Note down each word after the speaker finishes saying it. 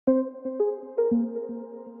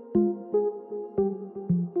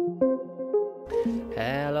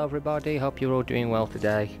Hello everybody, hope you're all doing well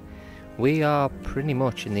today. We are pretty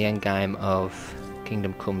much in the end game of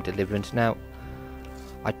Kingdom Come Deliverance now.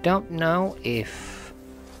 I don't know if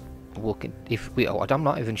I'm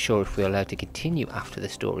not even sure if we're allowed to continue after the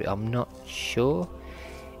story. I'm not sure.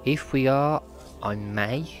 If we are, I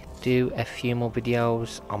may do a few more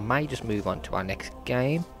videos. I may just move on to our next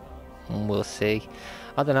game, and we'll see.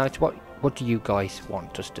 I don't know. It's what do you guys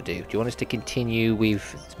want us to do? Do you want us to continue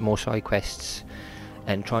with more side quests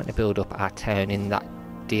and trying to build up our town in that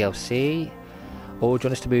DLC, or do you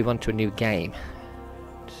want us to move on to a new game?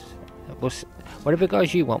 Whatever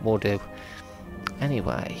guys you want, we'll do.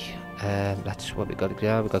 Anyway, that's what we got to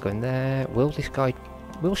go. We got to go in there. Will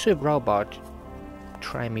Sir Robot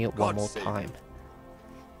train me up one more time?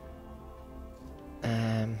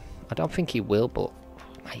 I don't think he will, but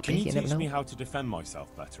maybe. Can you teach me how to defend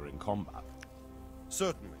myself better in combat?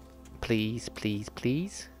 Certainly. Please, please,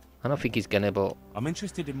 please. I don't think he's gonna, but I'm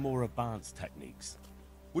interested in more advanced techniques.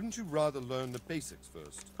 Wouldn't you rather learn the basics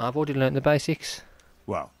first? I've already learned the basics.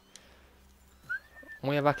 Well,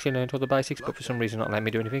 We have actually learned all the basics, but for some reason not letting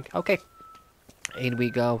me do anything. Okay, here we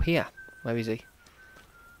go. Here, where is he?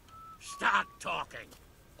 Start talking,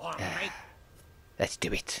 or make... Let's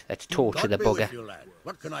do it. Let's torture the bugger. You, lad.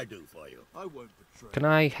 What can I do for you? I won't betray. Can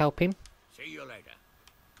I help him? See you later.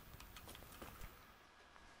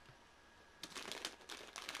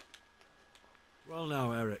 Well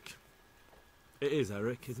now, Eric. It is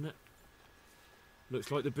Eric, isn't it?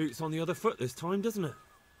 Looks like the boot's on the other foot this time, doesn't it?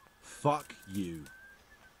 Fuck you.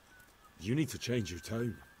 You need to change your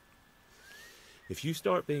tone. If you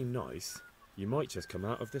start being nice, you might just come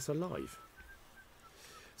out of this alive.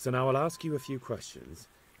 So now I'll ask you a few questions,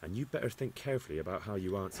 and you better think carefully about how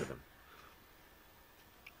you answer them.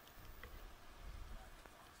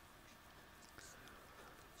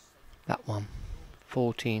 That one.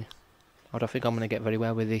 14. I don't think I'm going to get very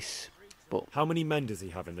well with this, but... How many men does he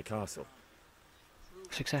have in the castle?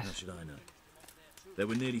 Success. How should I know? There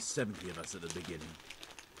were nearly 70 of us at the beginning,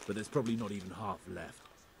 but there's probably not even half left.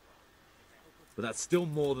 But that's still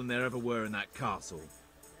more than there ever were in that castle.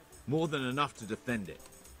 More than enough to defend it.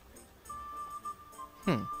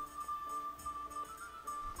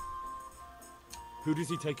 Who does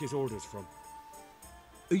he take his orders from?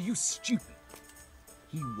 Are you stupid?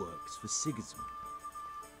 He works for Sigismund.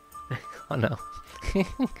 I know.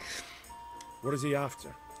 What is he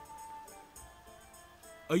after?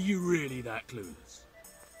 Are you really that clueless?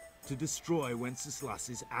 To destroy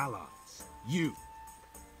Wenceslas's allies. You.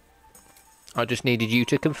 I just needed you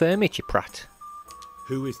to confirm it, you prat.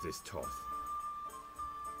 Who is this Toth?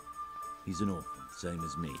 He's an orphan, same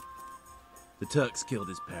as me. The Turks killed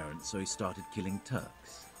his parents, so he started killing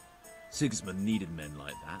Turks. Sigismund needed men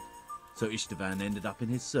like that, so Istvan ended up in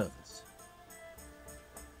his service.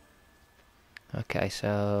 Okay,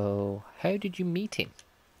 so... how did you meet him?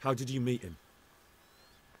 How did you meet him?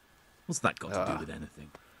 What's that got to do with anything?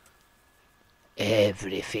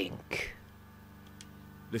 Everything.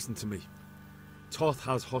 Listen to me. Toth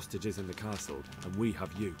has hostages in the castle, and we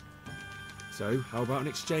have you. So, how about an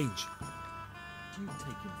exchange? Do you take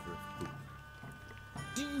him for a fool?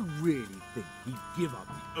 Do you really think he'd give up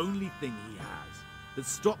the only thing he has that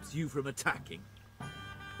stops you from attacking?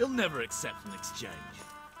 He'll never accept an exchange.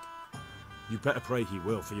 You better pray he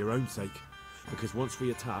will, for your own sake. Because once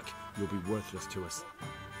we attack, you'll be worthless to us.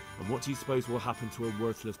 And what do you suppose will happen to a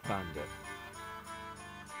worthless bandit?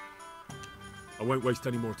 I won't waste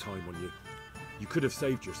any more time on you. You could have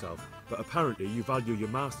saved yourself, but apparently you value your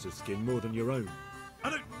master's skin more than your own. I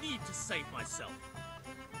don't need to save myself.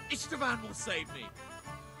 Istvan will save me.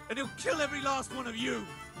 And he'll kill every last one of you.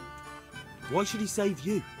 Why should he save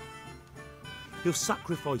you? He'll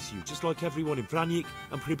sacrifice you, just like everyone in Vranyk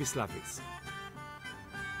and Pribyslavitz.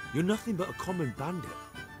 You're nothing but a common bandit.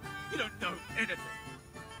 You don't know anything.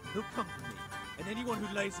 He'll come to me, and anyone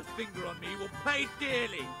who lays a finger on me will pay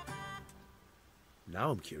dearly.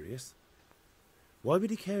 Now I'm curious. Why would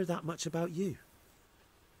he care that much about you?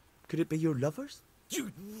 Could it be your lovers?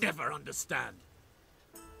 You never understand.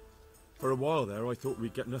 For a while there, I thought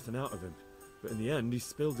we'd get nothing out of him. But in the end, he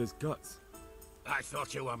spilled his guts. I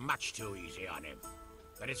thought you were much too easy on him.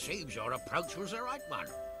 But it seems your approach was the right one.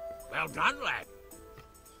 Well done, lad.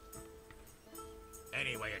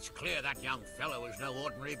 Anyway, it's clear that young fellow is no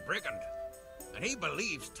ordinary brigand. And he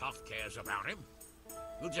believes Toth cares about him.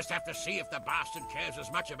 We'll just have to see if the bastard cares as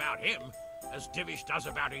much about him as Divish does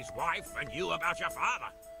about his wife and you about your father.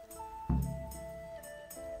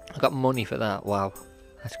 I got money for that, wow.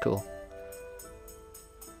 That's cool.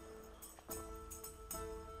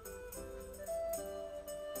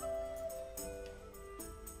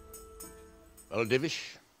 Well,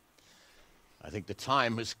 Divish, I think the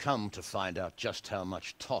time has come to find out just how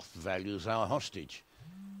much Toth values our hostage.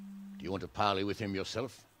 Do you want to parley with him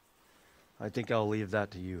yourself? I think I'll leave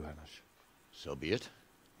that to you, Hamish. So be it.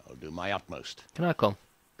 I'll do my utmost. Can I come?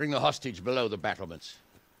 Bring the hostage below the battlements.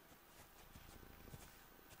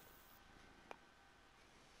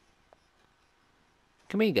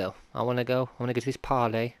 Can we go? I want to go. I want to go to this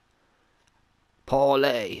parley.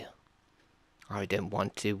 Parley! I don't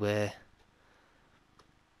want to,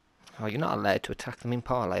 Oh, you're not allowed to attack them in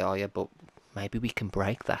parley, are you? But maybe we can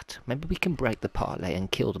break that. Maybe we can break the parley and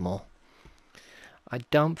kill them all. I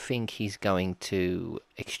don't think he's going to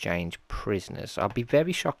exchange prisoners. I'll be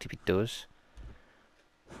very shocked if he does.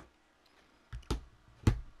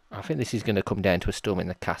 I think this is going to come down to a storm in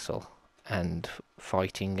the castle and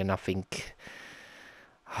fighting, and I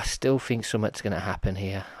still think something's going to happen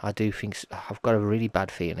here. I do think I've got a really bad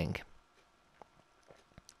feeling.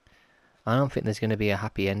 I don't think there's going to be a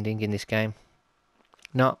happy ending in this game.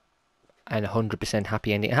 Not a 100%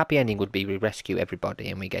 happy ending. A happy ending would be we rescue everybody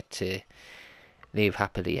and we get to live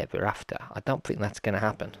happily ever after. I don't think that's going to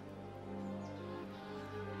happen.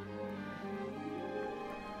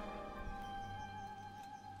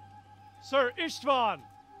 Sir Istvan!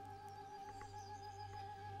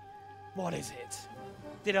 What is it?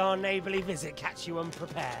 Did our neighbourly visit catch you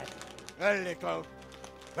unprepared? A little,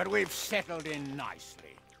 but we've settled in nicely.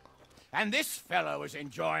 And this fellow is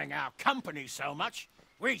enjoying our company so much,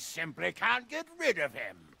 we simply can't get rid of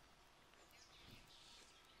him.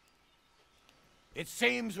 It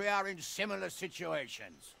seems we are in similar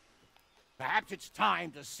situations. Perhaps it's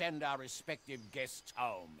time to send our respective guests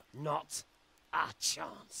home. Not a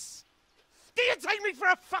chance. Do you take me for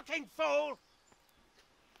a fucking fool?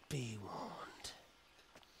 Be warned.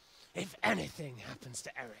 If anything happens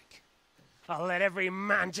to Eric, I'll let every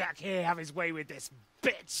manjack here have his way with this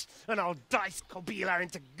bitch, and I'll dice Kobila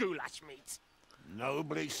into goulash meat.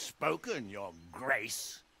 Nobly spoken, your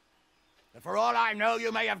grace. But for all I know,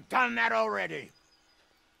 you may have done that already.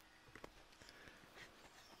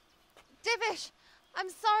 Divish, I'm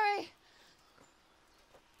sorry.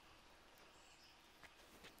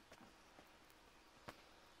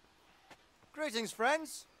 Greetings,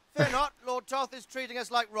 friends. Fear not, Lord Toth is treating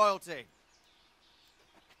us like royalty.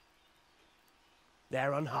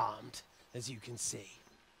 They're unharmed, as you can see.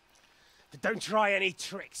 But don't try any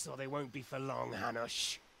tricks, or they won't be for long,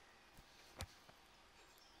 Hanush.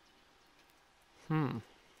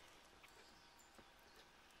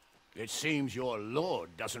 It seems your lord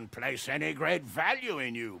doesn't place any great value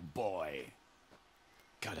in you, boy.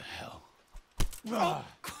 Go to hell.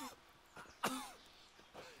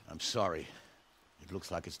 I'm sorry. It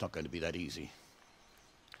looks like it's not going to be that easy.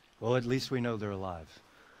 Well, at least we know they're alive.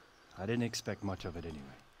 I didn't expect much of it anyway.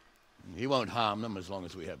 He won't harm them as long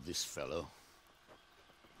as we have this fellow.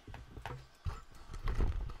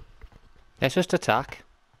 Let's just attack.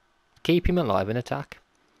 Keep him alive and attack.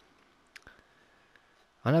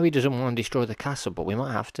 I know he doesn't want to destroy the castle, but we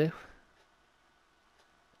might have to.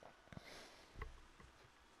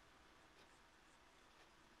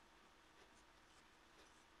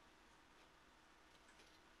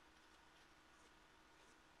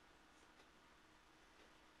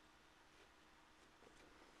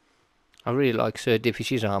 I really like Sir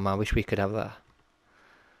Divish's armour. I wish we could have that.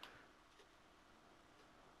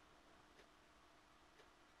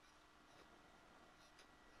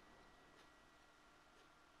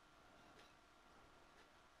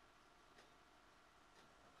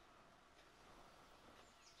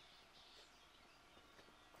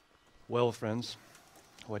 Well, friends,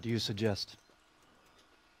 what do you suggest?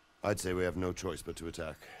 I'd say we have no choice but to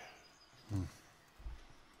attack.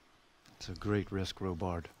 It's a great risk,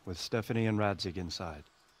 Robard, with Stephanie and Radzig inside.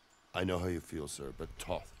 I know how you feel, sir, but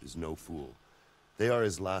Toth is no fool. They are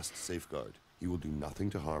his last safeguard. He will do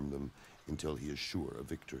nothing to harm them until he is sure of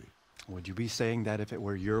victory. Would you be saying that if it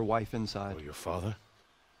were your wife inside? Or your father?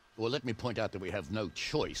 Well, let me point out that we have no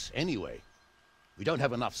choice anyway. We don't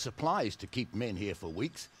have enough supplies to keep men here for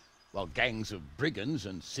weeks, while gangs of brigands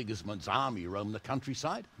and Sigismund's army roam the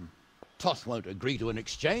countryside. Toth won't agree to an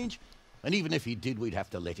exchange, and even if he did, we'd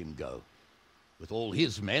have to let him go. With all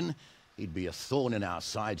his men, he'd be a thorn in our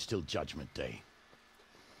sides till Judgment Day.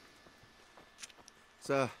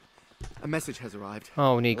 Sir, a message has arrived.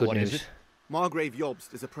 Oh, we need good What news. is it? Margrave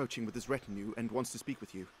Jobst is approaching with his retinue and wants to speak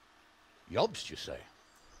with you. Jobst, you say?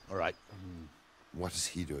 All right. What is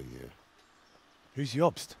he doing here? Who's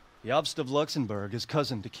Jobst? Jobst of Luxembourg is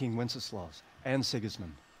cousin to King Wenceslaus and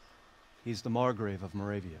Sigismund. He's the Margrave of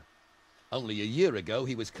Moravia. Only a year ago,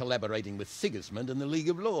 he was collaborating with Sigismund and the League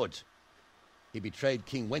of Lords. He betrayed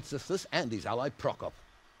King Wenceslas and his ally Prokop.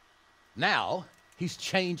 Now, he's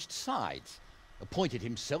changed sides appointed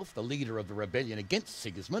himself the leader of the rebellion against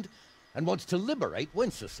Sigismund, and wants to liberate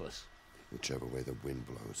Wenceslas. Whichever way the wind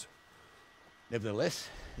blows. Nevertheless,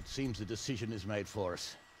 it seems the decision is made for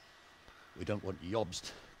us. We don't want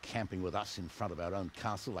Jobst camping with us in front of our own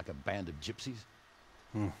castle like a band of gypsies.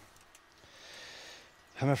 I'm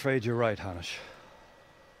afraid you're right, Hanish.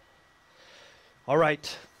 All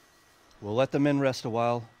right. We'll let the men rest a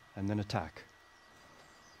while, and then attack.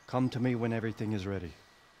 Come to me when everything is ready.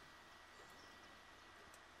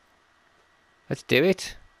 Let's do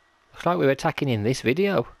it. Looks like we were attacking in this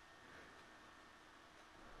video.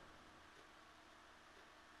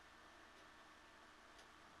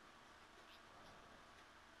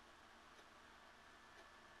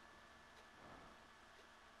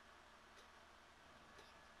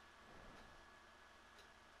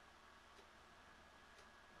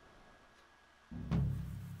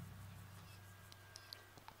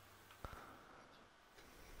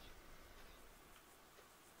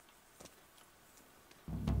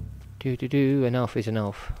 An elf is an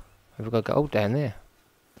elf. Have we got to go down there?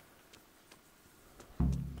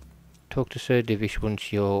 Talk to Sir Divish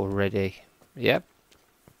once you're ready. Yep.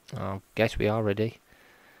 I guess we are ready.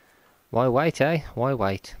 Why wait, eh? Why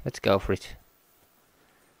wait? Let's go for it.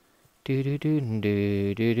 I'm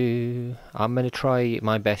gonna try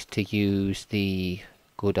my best to use the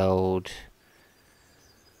good old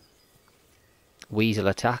weasel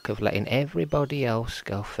attack of letting everybody else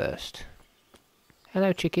go first.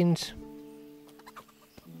 Hello, chickens.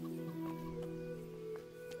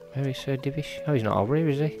 Where is Sir Divish? Oh, he's not over here,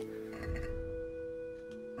 is he?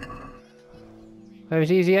 Where is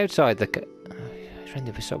he? Is he outside the... He's on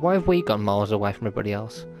the other side. Why have we gone miles away from everybody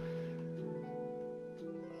else?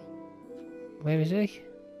 Where is he?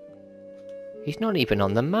 He's not even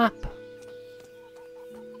on the map.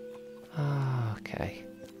 Oh, okay.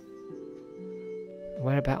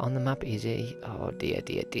 Where about on the map is he? Oh, dear,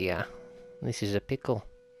 dear, dear. This is a pickle.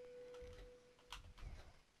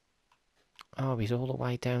 Oh, he's all the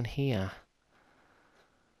way down here.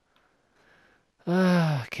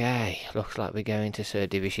 Okay, looks like we're going to Sir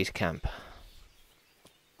Divish's camp.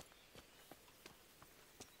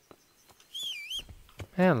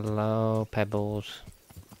 Hello, Pebbles.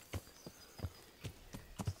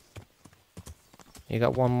 You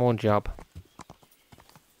got one more job.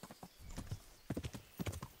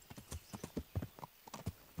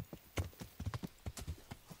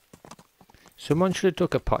 Someone should have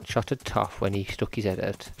took a pot shot at Toff when he stuck his head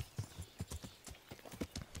out.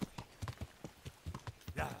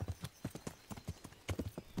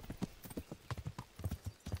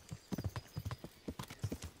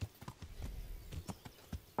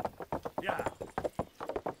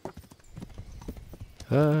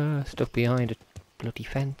 Stuck behind a bloody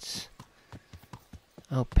fence.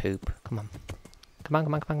 Oh, poop. Come on. Come on,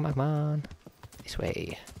 come on, come on, come on, come on. This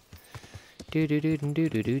way. Do do do do do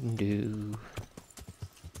do do do.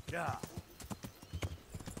 Yeah.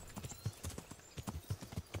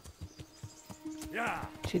 Yeah.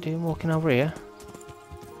 What's he doing walking over here?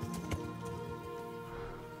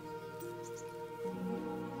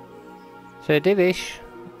 Sir Divish,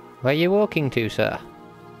 where are you walking to, sir?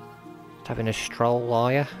 Just having a stroll,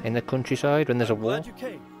 are you, in the countryside when there's a war? Glad you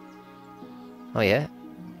came. Oh yeah.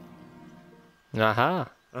 Aha.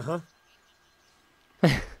 Uh-huh.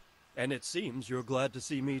 And it seems you're glad to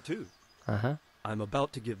see me too. Uh-huh. I'm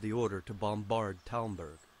about to give the order to bombard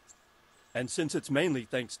Talmberg. And since it's mainly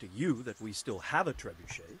thanks to you that we still have a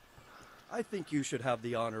trebuchet, I think you should have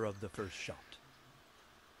the honor of the first shot.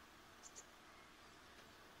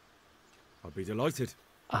 I'd be delighted.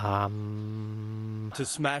 To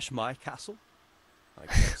smash my castle? I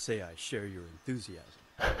can't say I share your enthusiasm.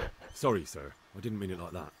 Sorry, sir. I didn't mean it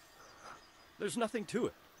like that. There's nothing to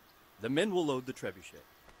it. The men will load the trebuchet.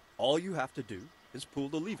 All you have to do is pull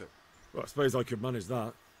the lever. Well, I suppose I could manage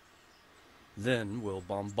that. Then we'll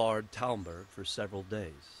bombard Talmberg for several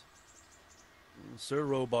days. Sir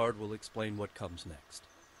Robard will explain what comes next.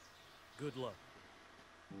 Good luck.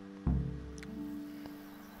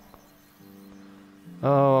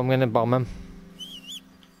 Oh, I'm gonna bomb him.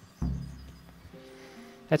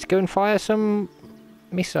 Let's go and fire some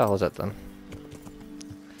missiles at them.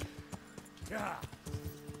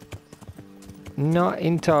 Not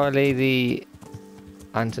entirely the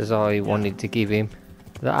answers I wanted to give him.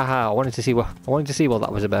 Aha! I wanted to see what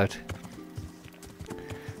that was about.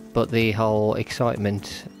 But the whole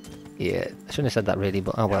excitement, yeah, I shouldn't have said that really,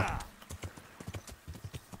 but oh well.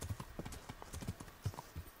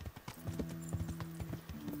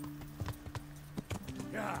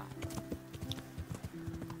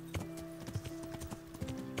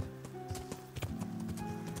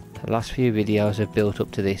 The last few videos have built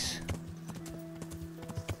up to this.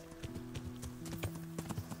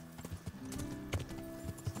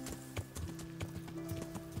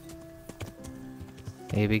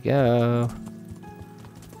 Here we go.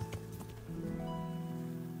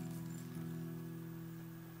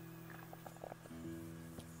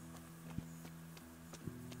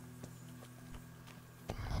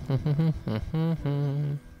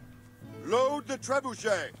 Load the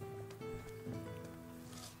trebuchet!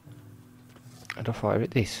 How do I fire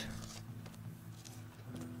at this?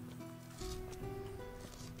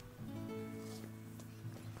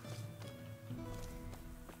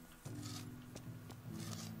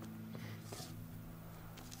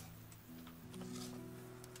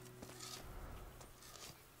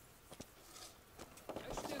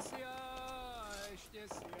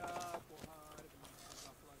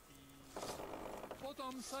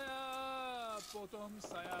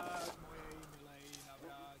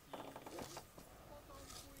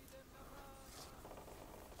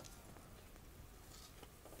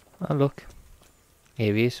 Oh look,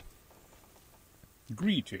 here he is.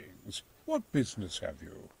 Greetings. What business have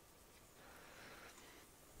you?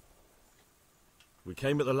 We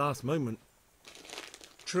came at the last moment.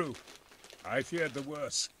 True. I feared the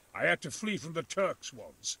worst. I had to flee from the Turks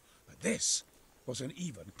once. But this was an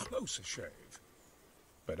even closer shave.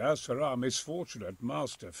 But as for our misfortunate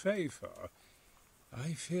Master Fafer,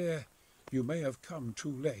 I fear you may have come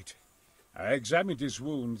too late. I examined his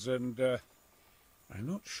wounds and, I'm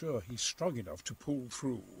not sure he's strong enough to pull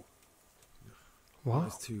through. What?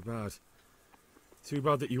 That's too bad. Too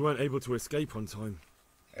bad that you weren't able to escape on time.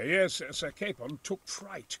 Yes, Sir Capon took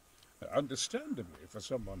fright. Understandably for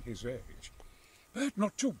someone his age. But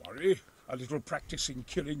not to worry. A little practice in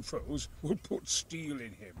killing foes will put steel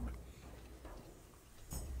in him.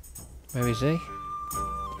 Where is he?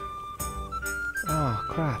 Oh,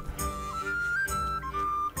 crap.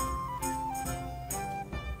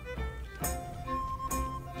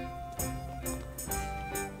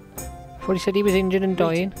 I thought he said he was injured and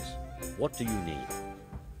dying. What do you need?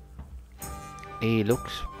 He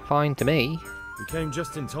looks fine to me. We came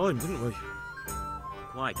just in time, didn't we?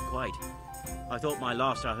 Quite. I thought my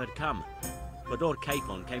last hour had come. But Lord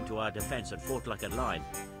Capon came to our defence and fought like a lion.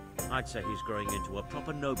 I'd say he's growing into a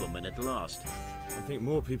proper nobleman at last. I think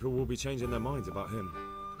more people will be changing their minds about him.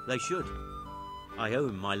 They should. I owe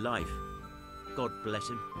him my life. God bless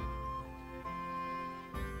him.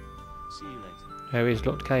 See you later. Where is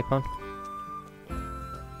Lord Capon?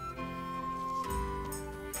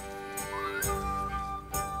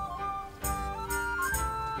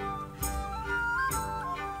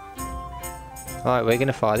 Right, we're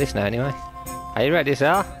gonna fire this now anyway. Are you ready,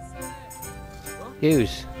 sir?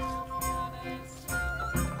 Use.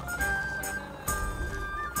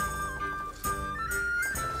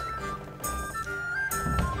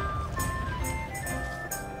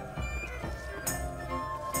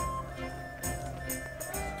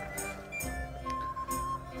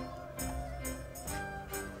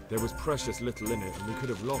 There was precious little in it, and we could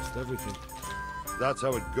have lost everything. That's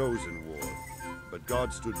how it goes in war. But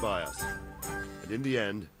God stood by us. And in the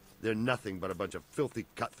end, they're nothing but a bunch of filthy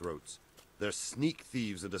cutthroats. They're sneak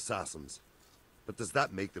thieves and assassins. But does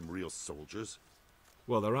that make them real soldiers?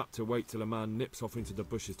 Well, they're apt to wait till a man nips off into the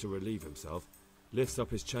bushes to relieve himself, lifts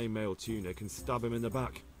up his chainmail tunic and stab him in the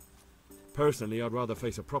back. Personally, I'd rather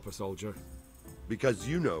face a proper soldier. Because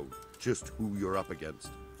you know just who you're up against.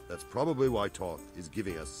 That's probably why Toth is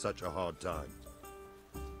giving us such a hard time.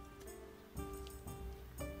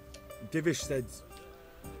 Divish said...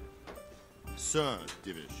 Sir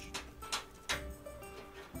Divish.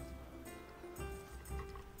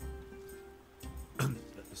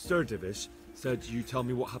 Sir Divish said you tell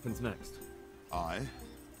me what happens next. Aye.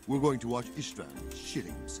 We're going to watch Istvan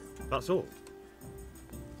shitting himself. That's all?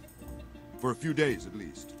 For a few days at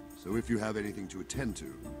least. So if you have anything to attend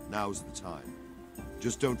to, now's the time.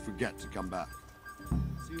 Just don't forget to come back.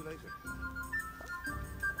 See you later.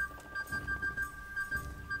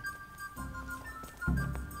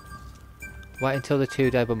 Wait until the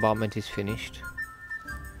 2-day bombardment is finished.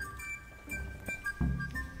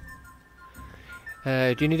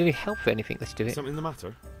 Do you need any help for anything? Let's do it. Something the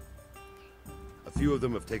matter? A few of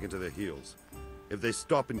them have taken to their heels. If they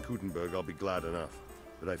stop in Kuttenberg, I'll be glad enough.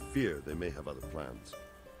 But I fear they may have other plans.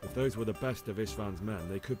 If those were the best of Istvan's men,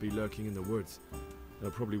 they could be lurking in the woods.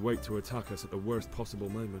 They'll probably wait to attack us at the worst possible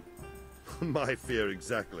moment. My fear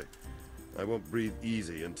exactly. I won't breathe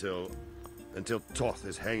easy until Toth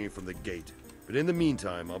is hanging from the gate. But in the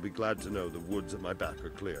meantime, I'll be glad to know the woods at my back are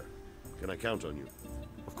clear. Can I count on you?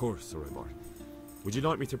 Of course, Sir Omar. Would you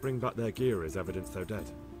like me to bring back their gear as evidence they're dead?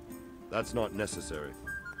 That's not necessary.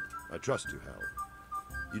 I trust you, Hal.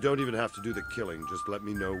 You don't even have to do the killing, just let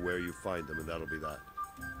me know where you find them and that'll be that.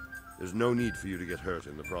 There's no need for you to get hurt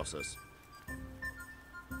in the process.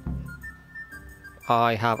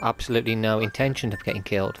 I have absolutely no intention of getting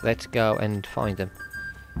killed. Let's go and find them.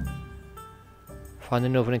 Find the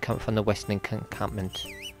northern encampment, find the western encampment.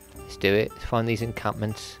 Let's do it. Let's find these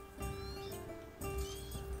encampments.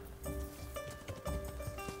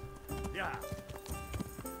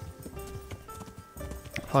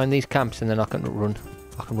 Find these camps and then I can run.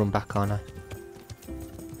 I can run back, can't I?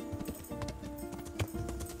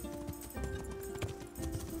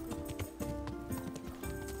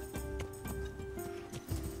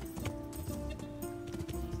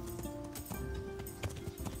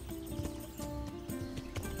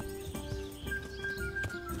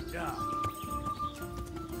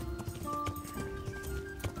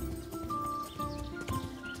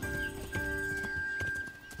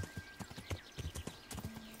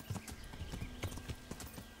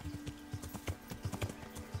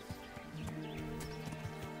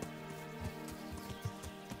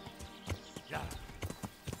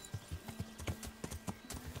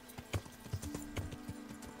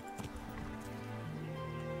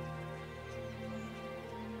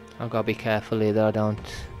 I've got to be careful here that I don't...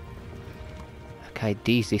 Okay,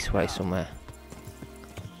 D's this way somewhere.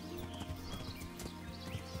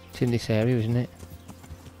 It's in this area, isn't it?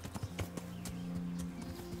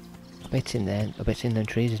 I bet it's in there. I bet it's in them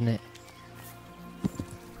trees, isn't it?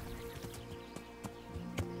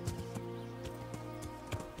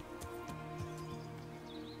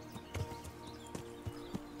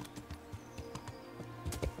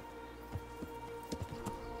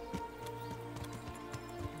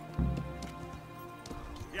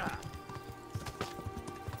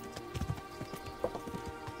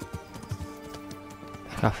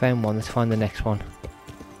 I found one, let's find the next one.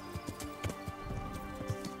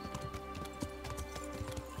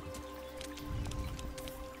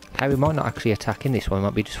 Okay, we might not actually attack in this one, we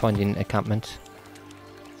might be just finding encampments.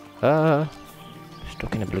 Stuck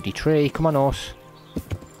in a bloody tree, come on horse.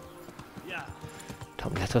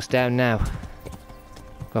 Don't let us down now.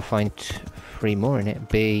 Gotta find 3 more in it,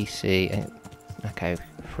 B, C, and... okay,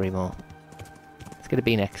 3 more. Let's get a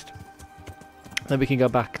B next. Then we can go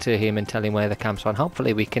back to him and tell him where the camps are, and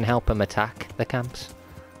hopefully we can help him attack the camps.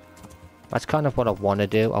 That's kind of what I want to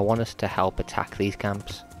do. I want us to help attack these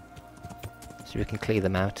camps, so we can clear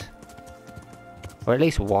them out. Or at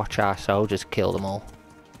least watch our soldiers kill them all.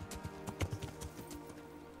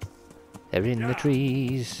 They're in the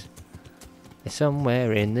trees. They're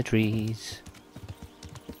somewhere in the trees.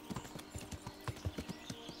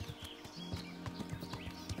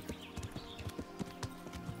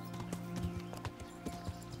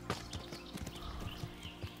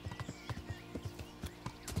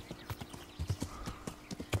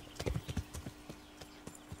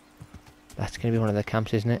 That's going to be one of the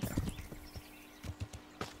camps, isn't it?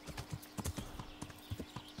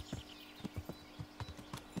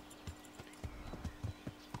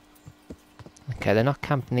 Okay, they're not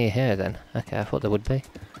camped near here then. Okay, I thought they would be.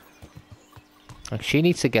 Like, she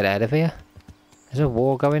needs to get out of here. There's a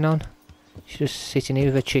war going on. She's just sitting here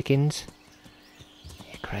with her chickens.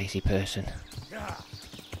 You crazy person.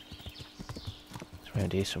 It's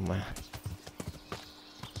around here somewhere.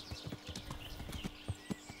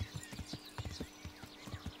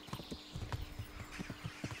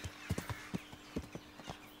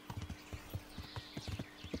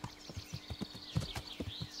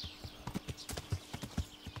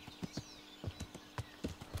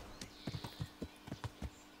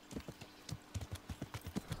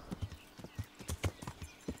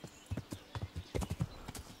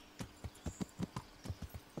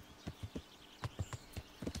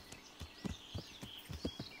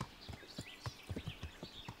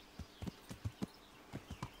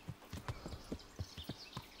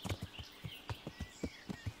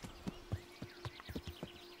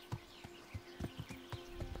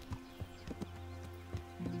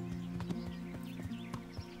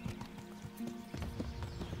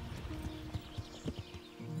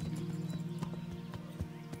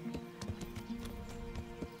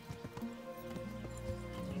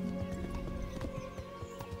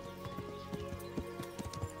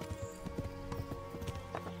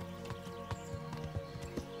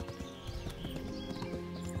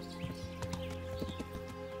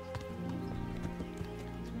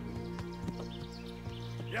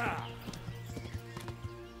 Yeah.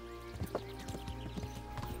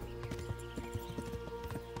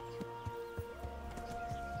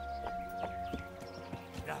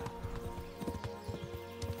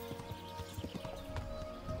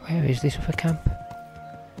 Where is this other camp?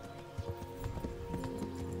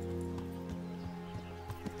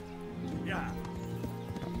 Yeah.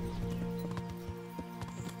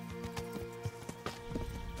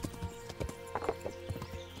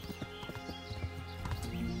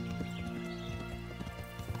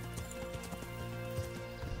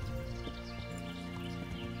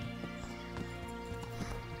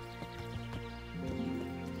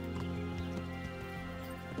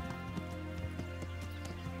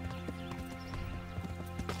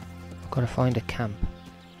 Gotta find a camp.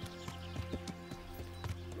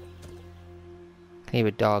 Can hear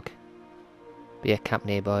a dog. Be a camp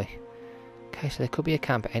nearby. Okay, so there could be a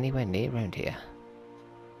camp anywhere near around here.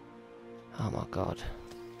 Oh my god.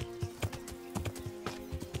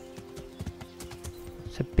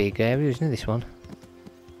 It's a big area, isn't it, this one?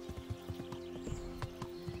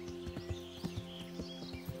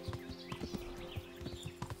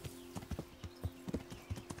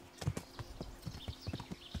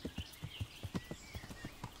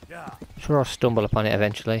 I'm sure I'll stumble upon it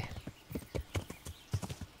eventually.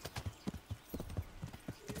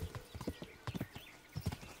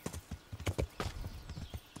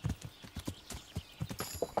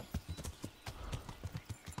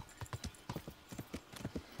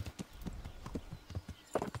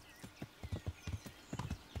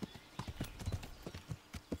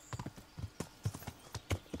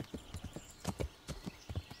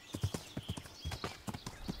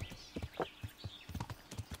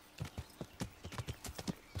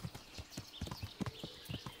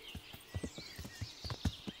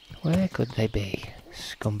 Where could they be?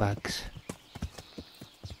 Scumbags.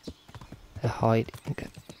 They're hiding. They're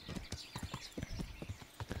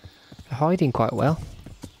hiding quite well.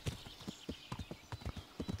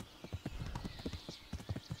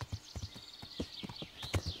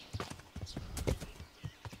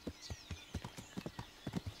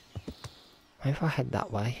 Maybe if I head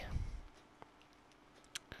that way.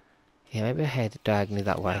 Yeah, maybe I head diagonally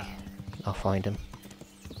that way. I'll find them.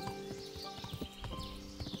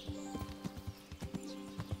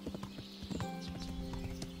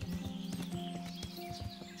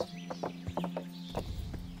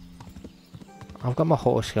 I've got my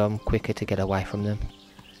horse here, I'm quicker to get away from them.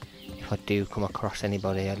 If I do come across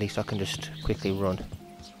anybody, at least I can just quickly run.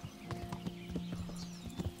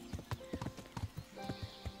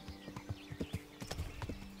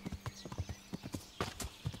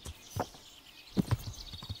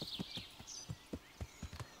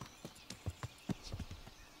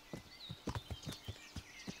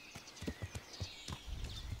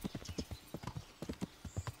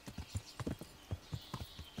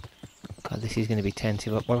 God, this is going to be tense.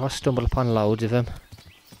 What if I stumble upon loads of them?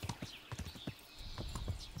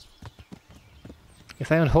 If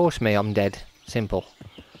they unhorse me, I'm dead. Simple.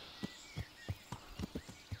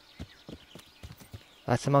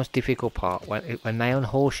 That's the most difficult part. When they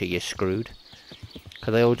unhorse you, you're screwed.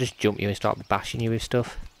 Because they all just jump you and start bashing you with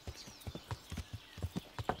stuff.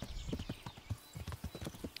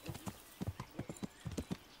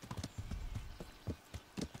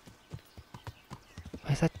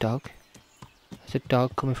 Where's that dog? There's a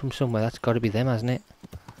dog coming from somewhere. That's got to be them, hasn't it?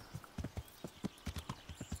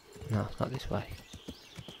 No, not this way.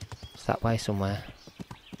 It's that way somewhere.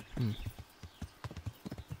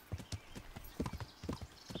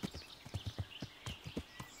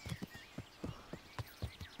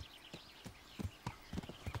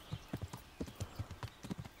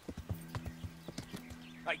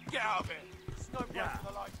 Hey, get out of it! It's no place for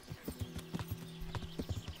the lights.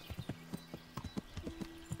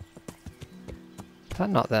 Is that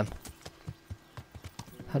not them?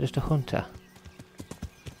 Is that just a hunter?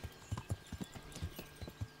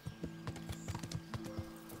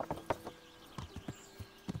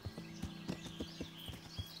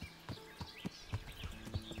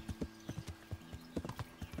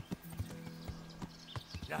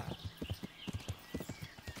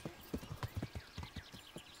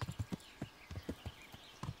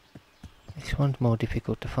 This one's more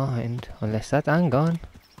difficult to find, unless that, hang on.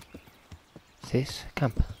 Is this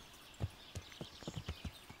camp?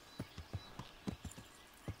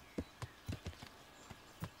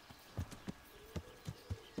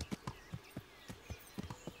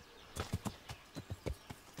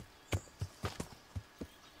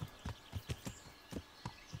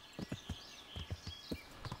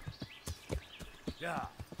 Yeah.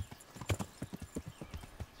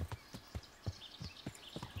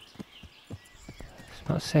 It's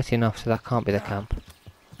not set enough, so that can't be the camp.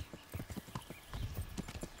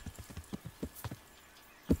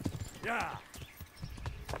 Yeah.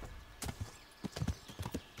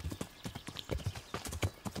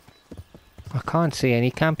 I can't see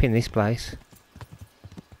any camp in this place.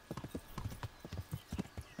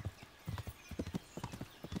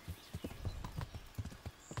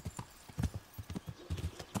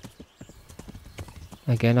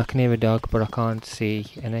 Again, I can hear a dog, but I can't see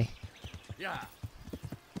any. Yeah.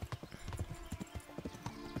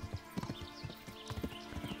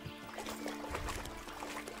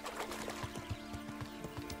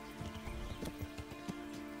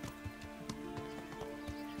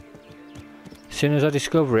 soon as I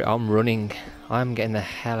discover it, I'm running. I'm getting the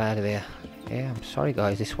hell out of here. Yeah, I'm sorry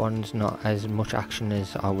guys, this one's not as much action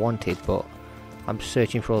as I wanted, but I'm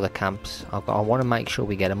searching for all the camps. I want to make sure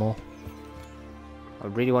we get them all. I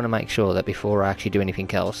really want to make sure that before I actually do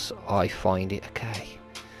anything else, I find it. Okay.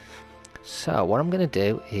 So, what I'm going to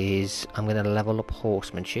do is, I'm going to level up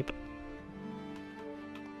horsemanship.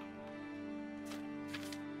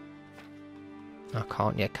 I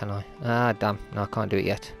can't yet, can I? Ah, damn. No, I can't do it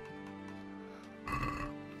yet.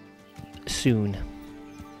 Soon.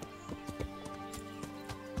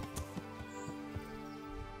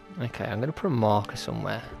 Okay, I'm going to put a marker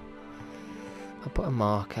somewhere. I'll put a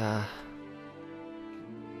marker...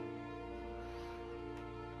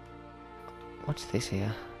 What's this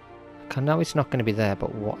here? I know it's not going to be there,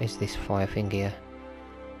 but what is this fire thing here?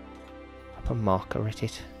 I'll put a marker at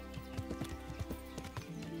it.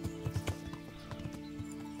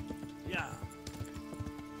 Yeah.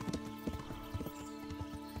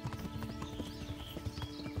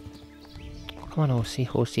 Come on, horsey,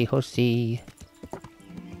 horsey, horsey.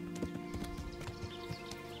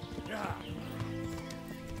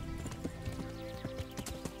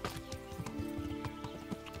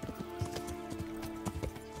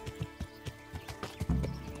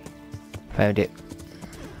 Found it.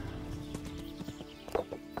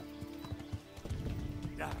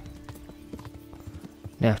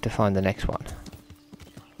 Now I have to find the next one.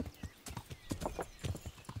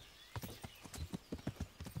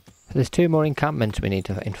 There's 2 more encampments we need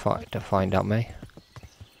to find out, me.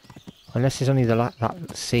 Unless there's only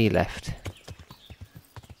that sea left.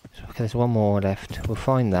 So, okay, there's 1 more left. We'll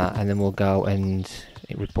find that and then we'll go and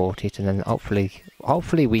report it, and then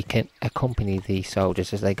hopefully we can accompany the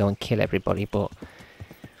soldiers as they go and kill everybody, but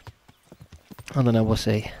I don't know, we'll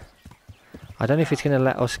see. I don't know if it's going to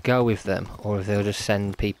let us go with them or if they'll just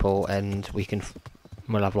send people and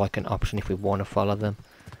we'll have like an option if we want to follow them.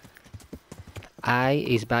 A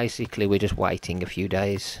is basically we're just waiting a few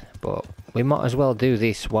days, but we might as well do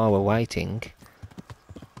this while we're waiting.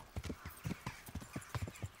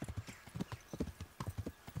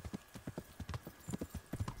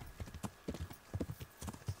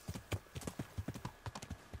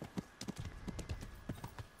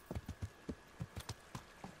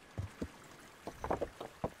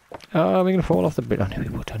 Oh, we're going to fall off the bridge. I knew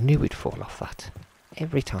we would. I knew we'd fall off that.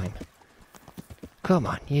 Every time. Come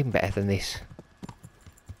on, you're better than this.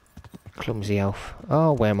 Clumsy elf.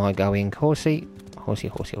 Oh, where am I going? Horsey. Horsey,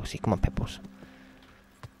 horsey, horsey. Come on, Pebbles.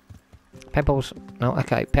 Pebbles. No,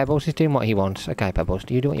 okay. Pebbles is doing what he wants. Okay, Pebbles,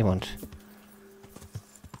 do you do what you want?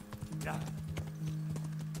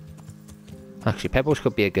 Actually, Pebbles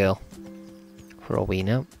could be a girl. For all we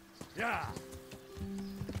know.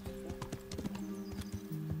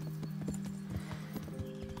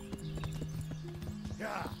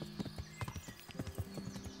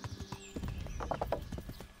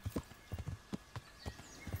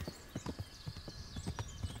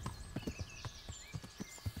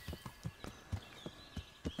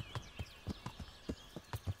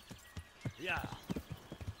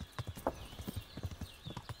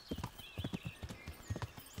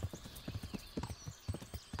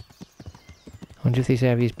 I wonder if this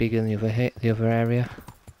area is bigger than the other area.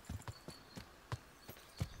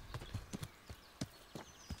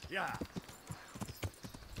 Yeah.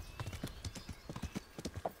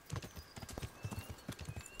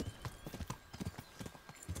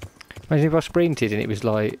 Imagine if I sprinted and it was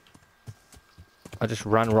like I just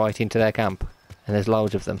ran right into their camp and there's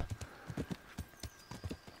loads of them.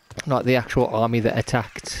 Like the actual army that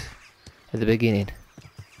attacked at the beginning.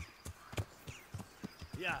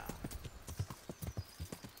 Yeah.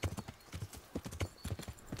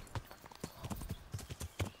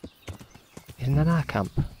 Isn't that our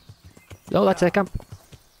camp? Oh, that's their camp.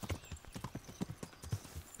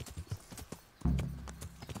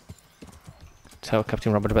 Tell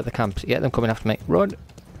Captain Robert about the camps. Yeah, them coming after me. Run!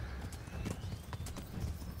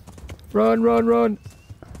 Run, run, run!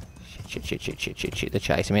 Shit, shit, shit, shit, shit, shit. They're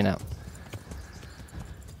chasing me now.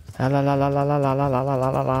 La la la la la la la la la la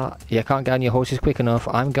la la. You can't get on your horses quick enough.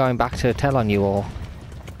 I'm going back to tell on you all.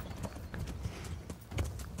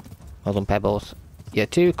 Well done, Pebbles. You're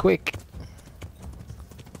too quick.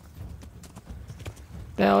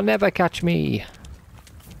 They'll never catch me.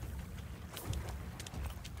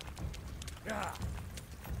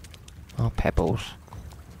 Oh, Pebbles.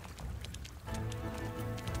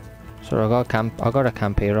 So I got a camp. I got a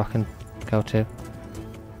camp here I can go to.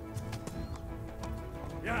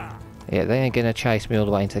 Yeah, they ain't gonna chase me all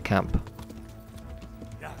the way into the camp.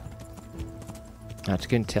 That's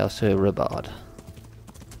going to tell Sir Robard.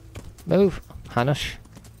 Move, Hanush.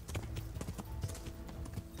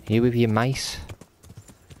 You with your mace.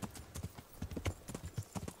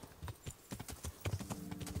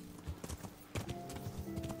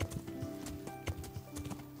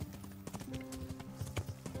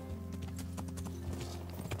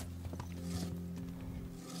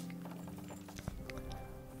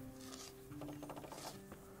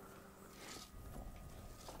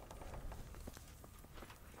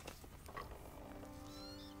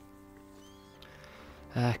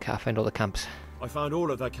 Can't find all the camps. I found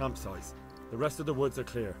all of their campsites. The rest of the woods are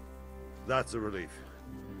clear. That's a relief.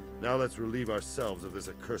 Now let's relieve ourselves of this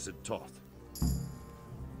accursed Toth.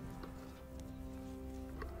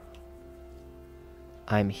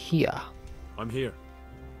 I'm here. I'm here.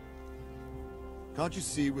 Can't you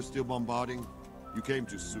see we're still bombarding? You came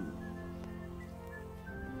too soon.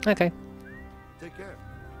 Okay. Take care.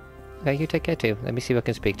 Okay, you take care too. Let me see if I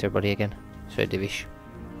can speak to everybody again. Sir Divish.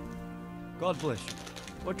 God bless you.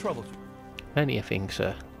 What troubled you? Many a thing,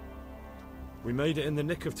 sir. We made it in the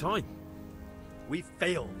nick of time. We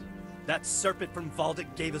failed. That serpent from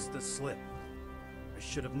Valdic gave us the slip. I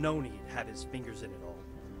should have known he'd have his fingers in it all.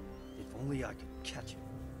 If only I could catch him.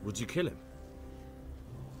 Would you kill him?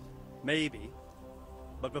 Maybe.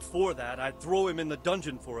 But before that, I'd throw him in the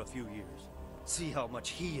dungeon for a few years. See how much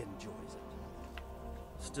he enjoys it.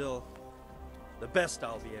 Still, the best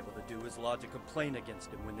I'll be able to do is lodge a complaint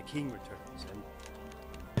against him when the king returns, and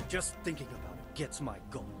just thinking about it gets my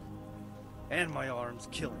goal. And my arm's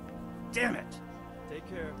killing me. Damn it! Take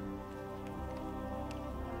care.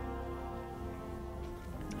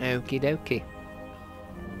 Okie dokie.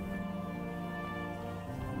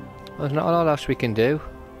 Well, there's not a lot else we can do.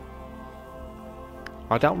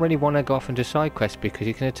 I don't really want to go off and do side quests because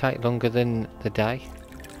it's going to take longer than the day.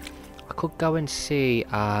 I could go and see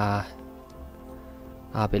our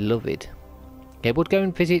beloved. Yeah, we'll go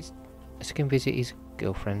and visit. Let's go and visit his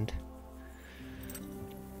girlfriend.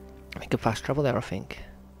 We can fast travel there, I think.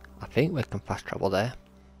 I think we can fast travel there.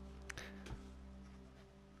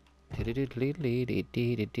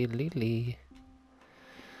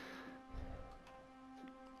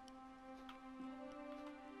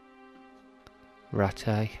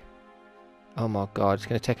 Rattay. Oh my god, it's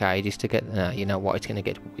going to take ages to get there. You know what, it's going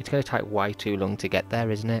to take way too long to get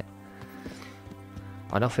there, isn't it?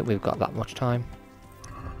 I don't think we've got that much time.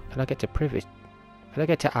 Can I get to Privet? Can I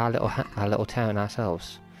get to our little town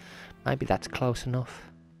ourselves? Maybe that's close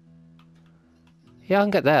enough. Yeah, I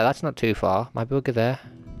can get there. That's not too far. Maybe we'll get there.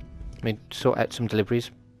 I mean, sort out some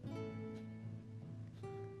deliveries.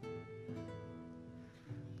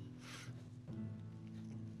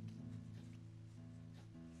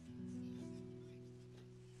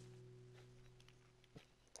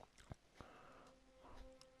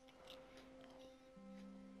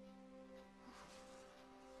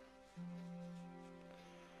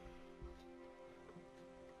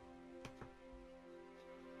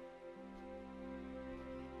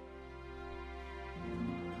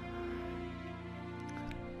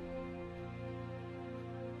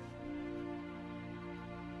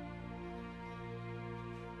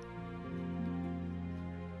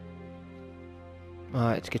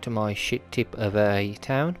 Alright, let's get to my shit tip of a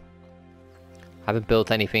town. I haven't built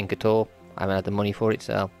anything at all. I haven't had the money for it,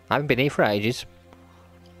 so I haven't been here for ages.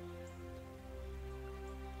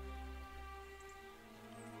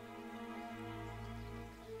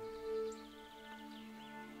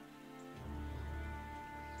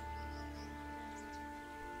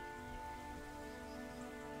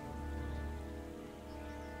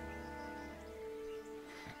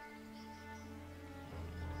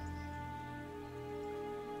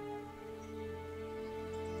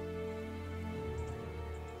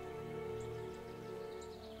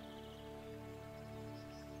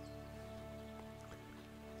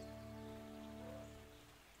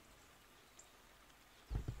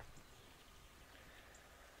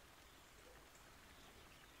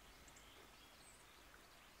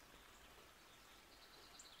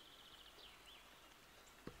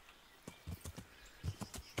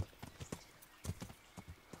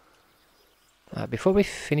 Before we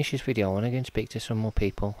finish this video, I want to go and speak to some more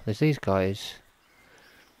people. There's these guys.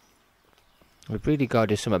 We've really got to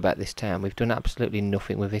do something about this town. We've done absolutely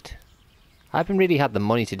nothing with it. I haven't really had the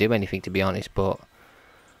money to do anything, to be honest, but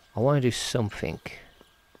I want to do something.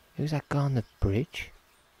 Who's that guy on the bridge?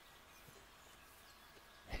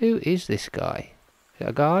 Who is this guy? Is it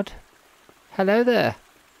a guard? Hello there.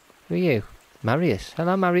 Who are you? Marius.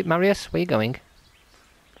 Hello, Marius. Where are you going?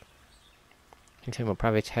 Continual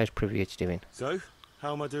private. How's Privet doing? So,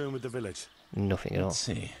 how am I doing with the village? Nothing at all. Let's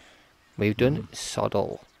see. We've done sod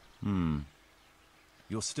all.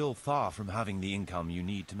 You're still far from having the income you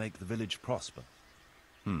need to make the village prosper.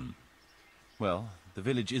 Well, the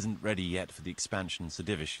village isn't ready yet for the expansion Sir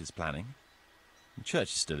Divish is planning. The church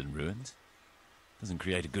is still in ruins. Doesn't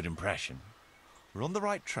create a good impression. We're on the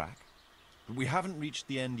right track, but we haven't reached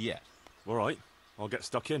the end yet. All right, I'll get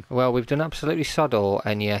stuck in. Well, we've done absolutely sod all,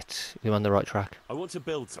 and yet we're on the right track. I want to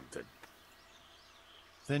build something.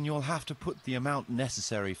 Then you'll have to put the amount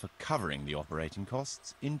necessary for covering the operating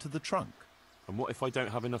costs into the trunk. And what if I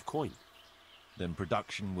don't have enough coin? Then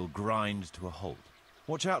production will grind to a halt.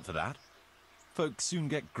 Watch out for that. Folks soon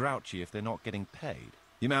get grouchy if they're not getting paid.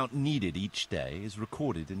 The amount needed each day is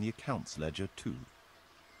recorded in the accounts ledger too.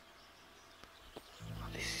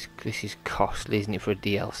 This is costly, isn't it, for a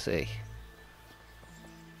DLC?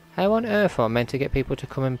 How on earth am I meant to get people to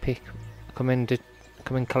come and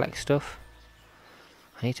collect stuff?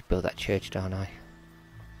 I need to build that church, don't I?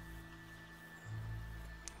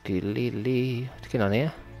 Doodly-lee. What's going on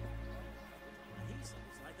here? It's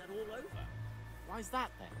like that all over. Why's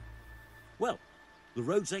that then? Well, the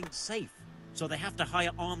roads ain't safe, so they have to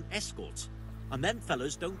hire armed escorts. And them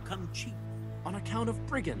fellas don't come cheap. On account of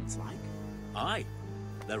brigands, like? Aye,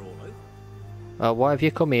 they're all over. Why have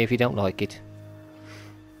you come here if you don't like it?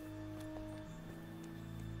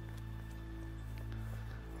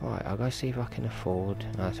 Right, I'll go see if I can afford...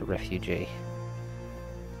 No, it's a refugee.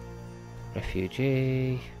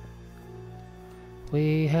 Refugee.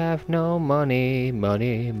 We have no money,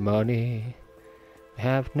 money, money. We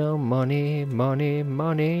have no money, money,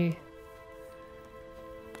 money.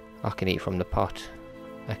 I can eat from the pot.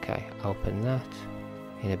 Okay, open that.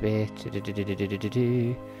 In a bit.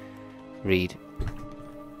 Read.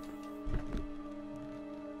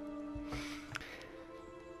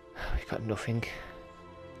 We got nothing.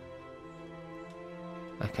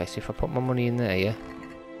 Okay, so if I put my money in there, yeah?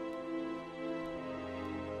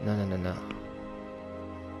 No.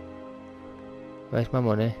 Where's my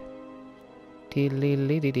money?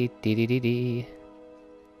 Dee-dee-dee-dee-dee-dee-dee.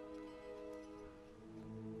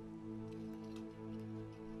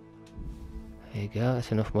 There you go,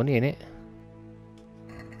 that's enough money in it.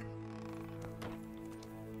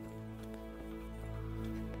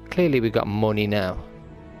 Clearly we've got money now.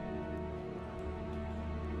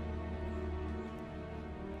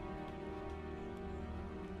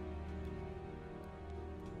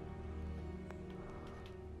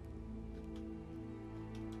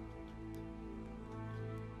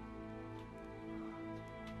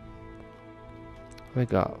 We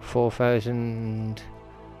got 4,000.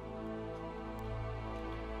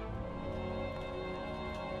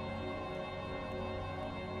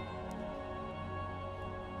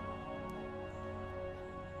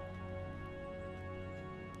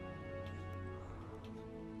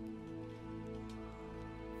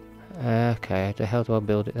 Okay, how the hell do I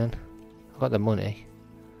build it then? I've got the money.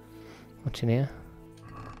 What's in here?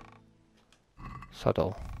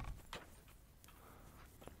 Saddle.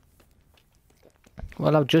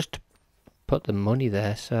 Well, I've just put the money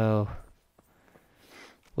there, so...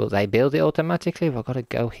 Will they build it automatically? Have I got to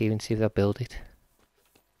go here and see if they'll build it?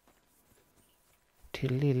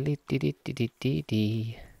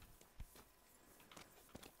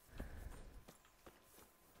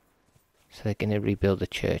 So they're going to rebuild the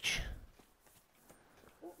church.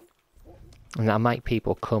 And that'll make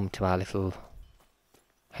people come to our little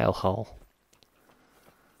hellhole.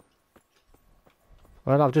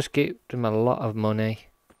 Well, I've just given them a lot of money.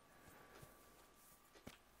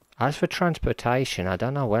 As for transportation, I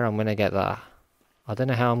don't know where I'm going to get that. I don't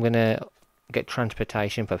know how I'm going to get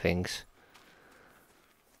transportation for things.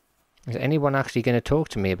 Is anyone actually going to talk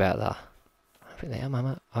to me about that? I don't think they are,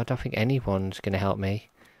 Mama. I don't think anyone's going to help me.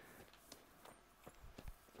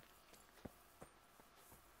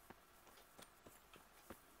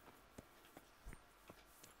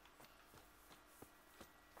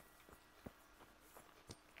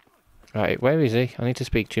 Right, where is he? I need to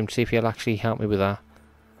speak to him to see if he'll actually help me with that.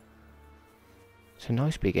 It's a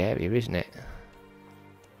nice big area, isn't it?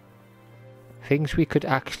 Things we could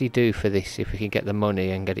actually do for this if we can get the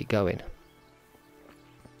money and get it going.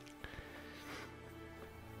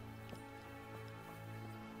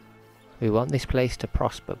 We want this place to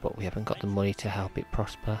prosper, but we haven't got the money to help it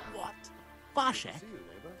prosper. What? Vasha?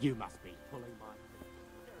 You must be pulling my...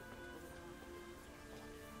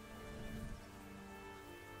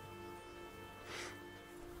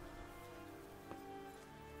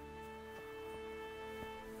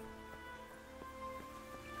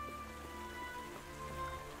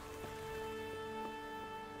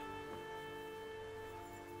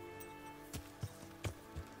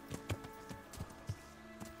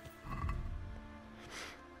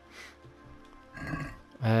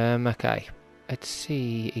 Okay. Let's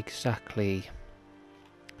see exactly.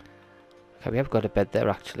 Okay, we have got a bed there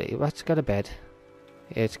actually. Let's go to bed.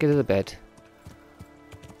 Yeah, let's get to the bed.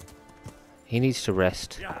 He needs to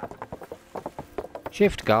rest.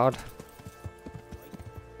 Shift guard.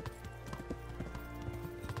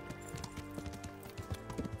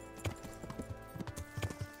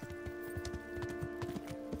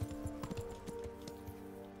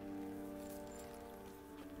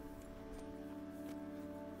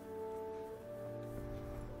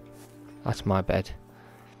 That's my bed.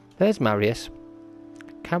 There's Marius.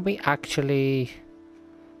 Can we actually...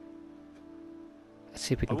 Let's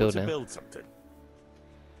see if we can build now. build something.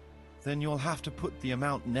 Then you'll have to put the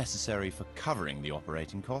amount necessary for covering the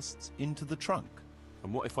operating costs into the trunk.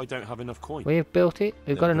 And what if I don't have enough coin? We've built it.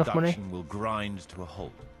 We've got enough money. The production will grind to a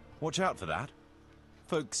halt. Watch out for that.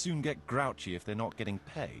 Folks soon get grouchy if they're not getting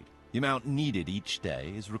paid. The amount needed each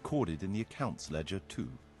day is recorded in the accounts ledger too.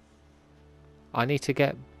 I need to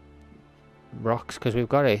get rocks because we've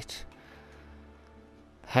got it.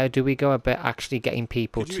 How do we go about actually getting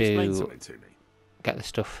people Could you explain to something to me? get the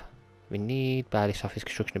stuff? We need bailiff's office,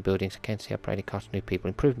 construction of buildings, accountancy, operating costs, new people,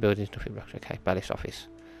 improving buildings, nothing rocks. Okay, bailiff's office.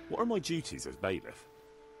 What are my duties as bailiff?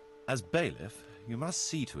 As bailiff, you must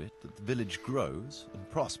see to it that the village grows and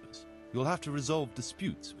prospers. You'll have to resolve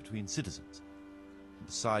disputes between citizens and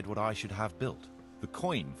decide what I should have built. The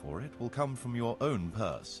coin for it will come from your own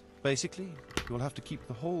purse. Basically, you'll have to keep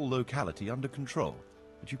the whole locality under control,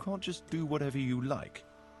 but you can't just do whatever you like.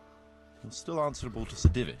 You're still answerable to Sir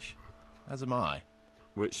Divish, as am I.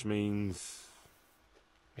 Which means...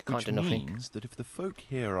 We can't do nothing. Which means that if the folk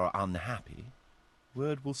here are unhappy,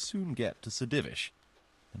 word will soon get to Sir Divish,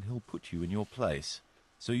 and he'll put you in your place.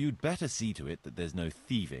 So you'd better see to it that there's no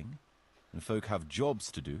thieving, and folk have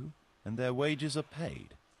jobs to do, and their wages are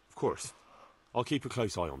paid. Of course. I'll keep a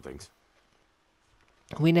close eye on things.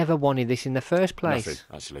 We never wanted this in the first place. Nothing,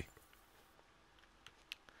 actually.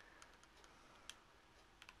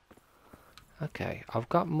 Okay, I've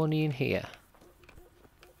got money in here.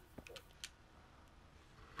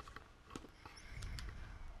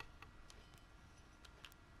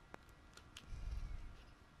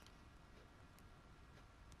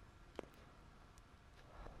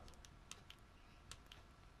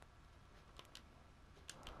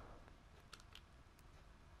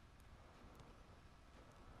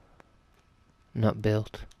 Not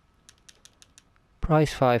built.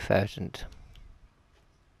 Price 5,000.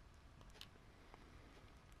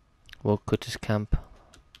 Woodcutters camp.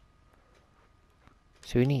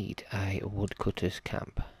 So we need a woodcutters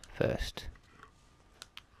camp first.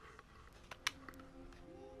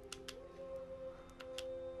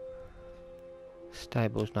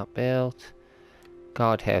 Stable's not built.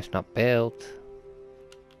 Guardhouse not built.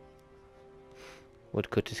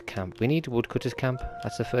 Woodcutters camp. We need a woodcutters camp.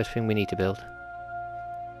 That's the first thing we need to build.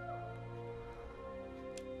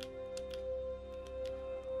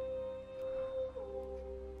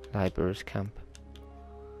 Labourers camp.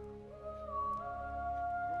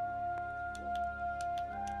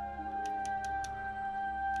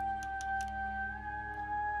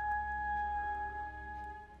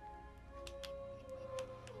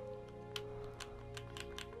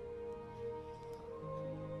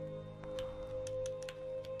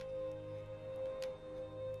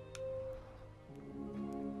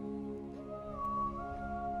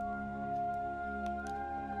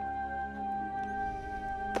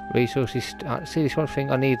 Resources. See, this one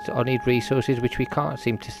thing I need resources, which we can't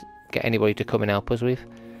seem to get anybody to come and help us with.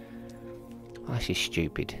 Oh, this is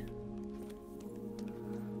stupid.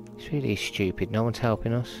 It's really stupid. No one's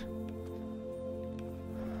helping us.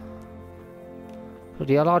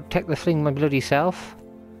 Bloody hell! I'd take the thing my bloody self.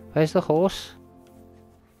 Where's the horse?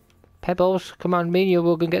 Pebbles, come on, me and you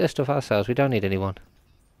will go and get the stuff ourselves. We don't need anyone.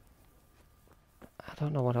 I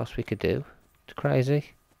don't know what else we could do. It's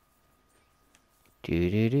crazy.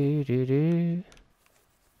 Do.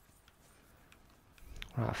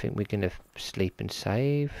 Right, I think we're gonna sleep and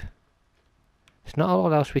save. There's not a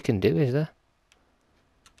lot else we can do, is there?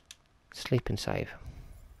 Sleep and save.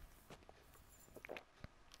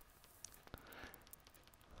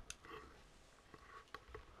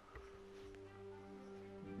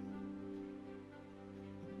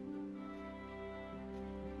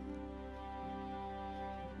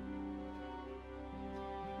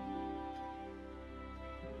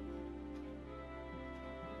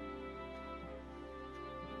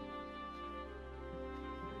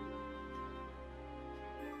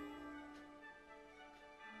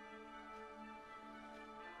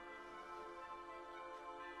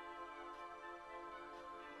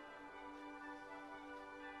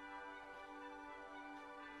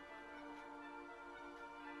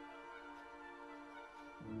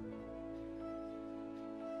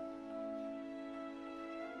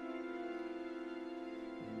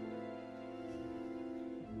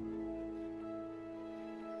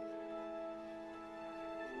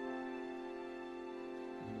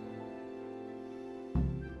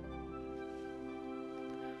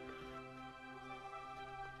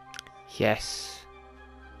 Yes.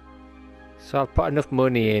 So I've put enough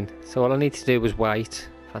money in. So all I need to do was wait.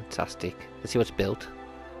 Fantastic. Let's see what's built.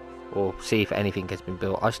 or see if anything has been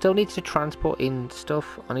built. I still need to transport in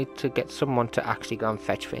stuff. I need to get someone to actually go and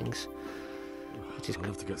fetch things. I'll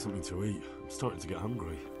have to get something to eat. I'm starting to get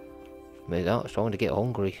hungry. Maybe I'm starting to get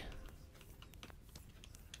hungry.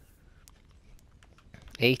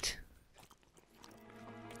 Eat.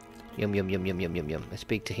 Yum yum yum yum yum yum yum. Let's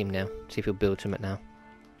speak to him now. See if he'll build something now.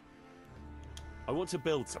 I want to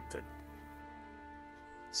build something.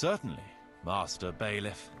 Certainly, Master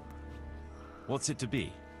Bailiff. What's it to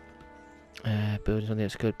be? Buildings on the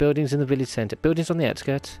outskirts. Buildings in the village centre. Buildings on the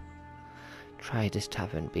outskirts. Traders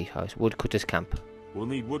Tavern, Beehives, Woodcutters Camp. We'll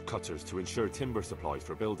need woodcutters to ensure timber supply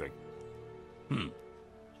for building.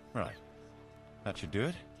 Right. That should do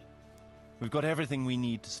it. We've got everything we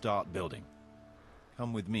need to start building.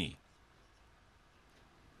 Come with me.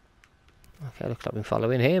 Okay, looks like I've been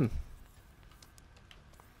following him.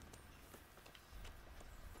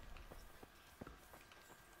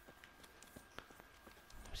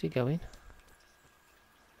 Where's he going?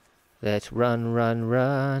 Let's run, run,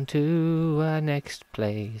 run to our next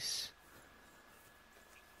place.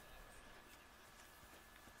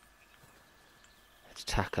 Let's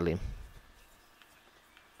tackle him.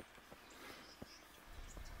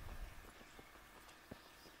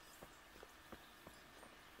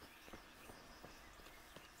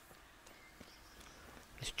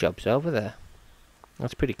 This job's over there.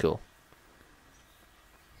 That's pretty cool.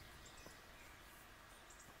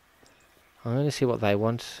 I'm going to see what they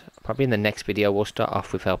want. Probably in the next video we'll start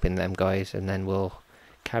off with helping them guys, and then we'll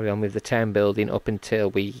carry on with the town building up until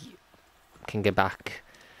we can get back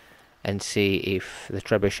and see if the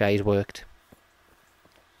trebuchets worked.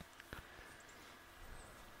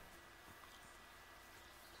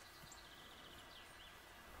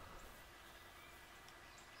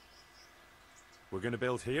 We're going to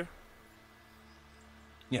build here?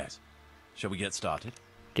 Yes. Shall we get started?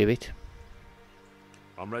 Do it.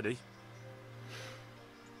 I'm ready.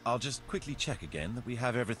 I'll just quickly check again that we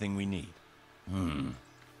have everything we need.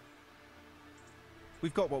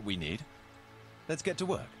 We've got what we need. Let's get to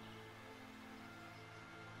work.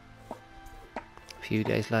 A few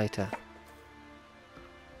days later.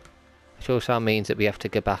 Which also means that we have to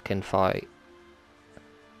go back and fight.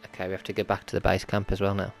 Okay, we have to go back to the base camp as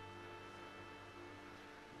well now.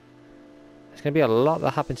 There's going to be a lot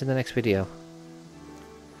that happens in the next video.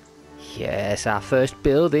 Yes, our first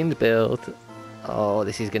building built. Oh,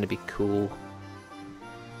 this is going to be cool.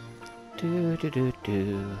 Do do do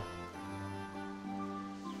do.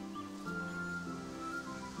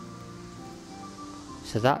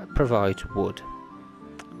 So that provides wood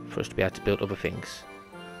for us to be able to build other things.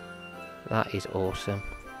 That is awesome.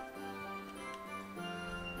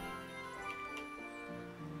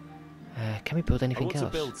 Can we build anything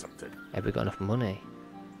else? Build something. Have we got enough money?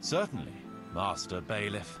 Certainly, Master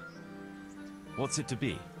Bailiff. What's it to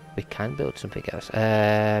be? We can build something else.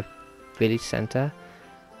 Village centre.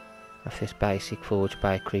 Office, basic, forge,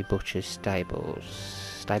 bakery, butchers, stables.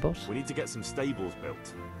 Stables? We need to get some stables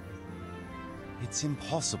built. It's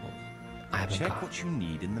impossible. I haven't Check got. what you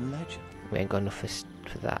need in the legend. We ain't got enough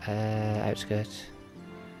for that. Outskirts.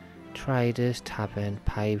 Traders, tavern,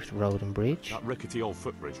 paved road and bridge. That rickety old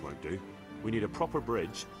footbridge won't do. We need a proper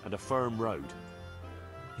bridge and a firm road.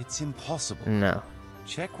 It's impossible. No.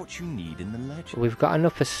 Check what you need in the legend. We've got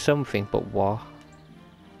enough for something, but what?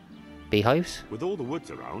 Beehives? With all the woods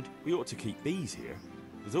around, we ought to keep bees here.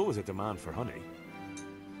 There's always a demand for honey.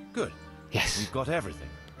 Good. Yes. We've got everything.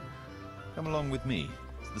 Come along with me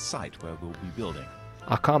to the site where we'll be building.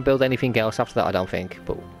 I can't build anything else after that, I don't think,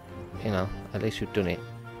 but, you know, at least we've done it.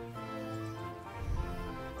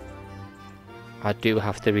 I do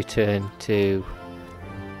have to return to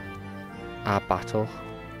our battle.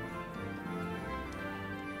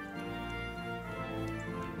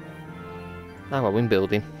 Now we're in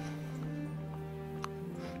building.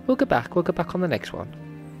 We'll go back on the next one.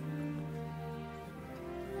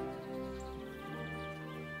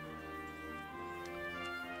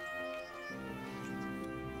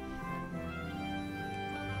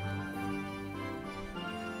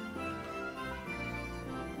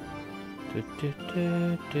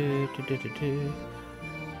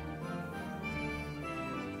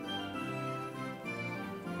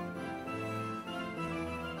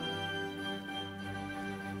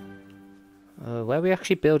 Where are we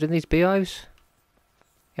actually building these beehives?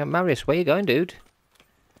 Yeah, Marius, where you going, dude?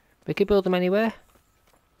 We could build them anywhere.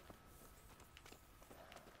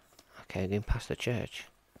 Okay, going past the church.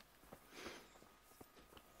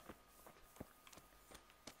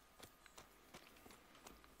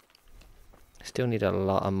 Still need a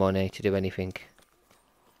lot of money to do anything.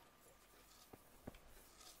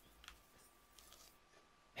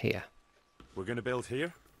 Here. We're going to build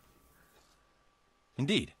here?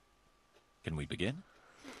 Indeed. Can we begin?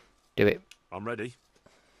 Do it. I'm ready.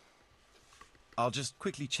 I'll just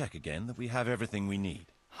quickly check again that we have everything we need.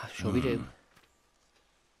 Sure we do.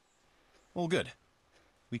 All good.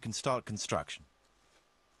 We can start construction.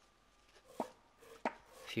 A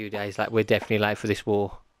few days late. We're definitely late for this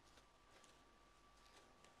war.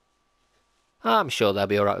 I'm sure they'll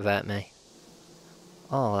be alright without me.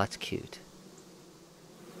 Oh, that's cute.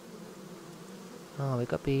 Oh, we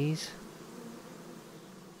got bees.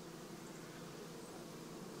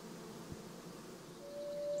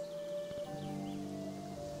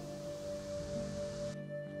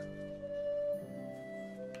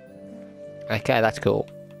 Okay, that's cool.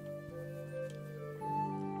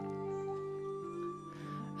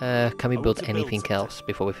 Can we build anything else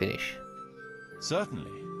before we finish?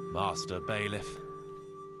 Certainly, Master Bailiff.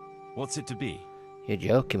 What's it to be? You're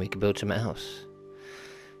joking, we can build something else.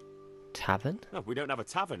 Tavern? No, we don't have a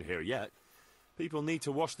tavern here yet. People need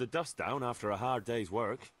to wash the dust down after a hard day's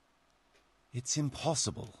work. It's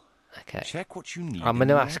impossible. Okay. Check what you need. I'm going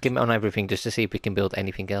to ask him on everything just to see if we can build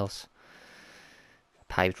anything else.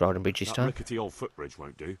 Paved road and bridge this That time. rickety old footbridge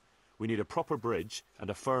won't do. We need a proper bridge and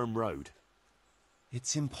a firm road.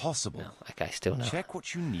 It's impossible. No, okay, still no. Check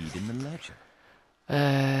what you need in the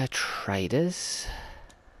ledger. Traders.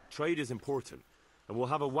 Trade is important, and we'll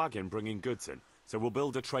have a wagon bringing goods in, so we'll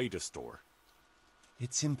build a trader store.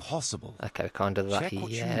 It's impossible. Okay, we can't do that Check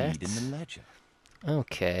what yet. you need in the ledger.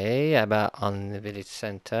 Okay, how about on the village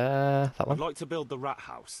centre? That one? I'd like to build the rat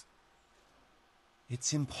house.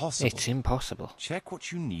 It's impossible. It's impossible. Check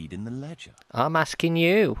what you need in the ledger. I'm asking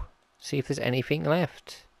you. See if there's anything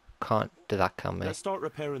left. Can't do that, can we? Let's start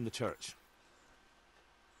repairing the church.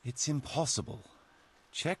 It's impossible.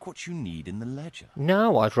 Check what you need in the ledger.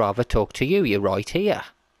 No, I'd rather talk to you. You're right here.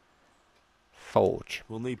 Forge.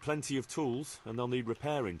 We'll need plenty of tools, and they'll need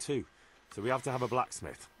repairing too. So we have to have a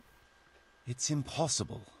blacksmith. It's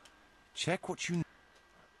impossible. Check what you...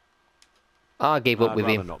 I'll give up I'd with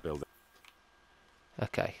rather him. not build it.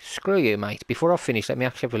 Okay, screw you, mate. Before I finish, let me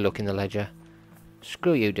actually have a look in the ledger.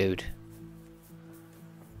 Screw you, dude.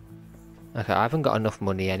 Okay, I haven't got enough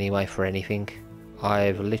money anyway for anything.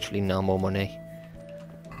 I've literally no more money.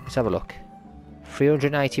 Let's have a look.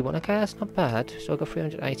 381. Okay, that's not bad. So I've got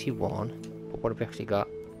 381. But what have we actually got?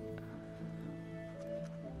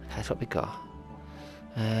 Okay, that's what we got.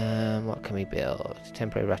 What can we build?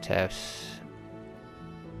 Temporary rat house.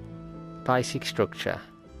 Basic structure.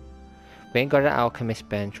 We ain't got an alchemist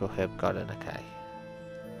bench or herb garden. Okay.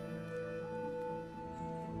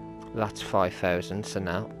 That's 5,000. So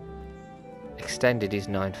now. Extended is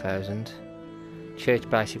 9,000. Church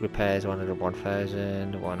basic repairs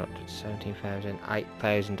 101,000, 117,000,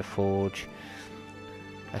 8,000 to forge.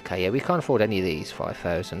 Okay, yeah, we can't afford any of these.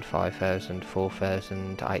 5,000, 5,000,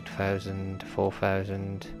 4,000, 8,000,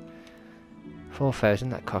 4,000. 4,000,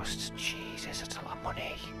 that costs... Jesus, that's a lot of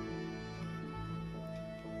money.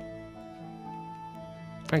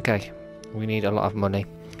 Okay, we need a lot of money.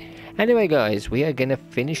 Anyway guys, we are going to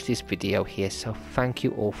finish this video here, so thank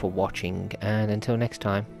you all for watching, and until next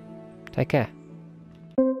time, take care.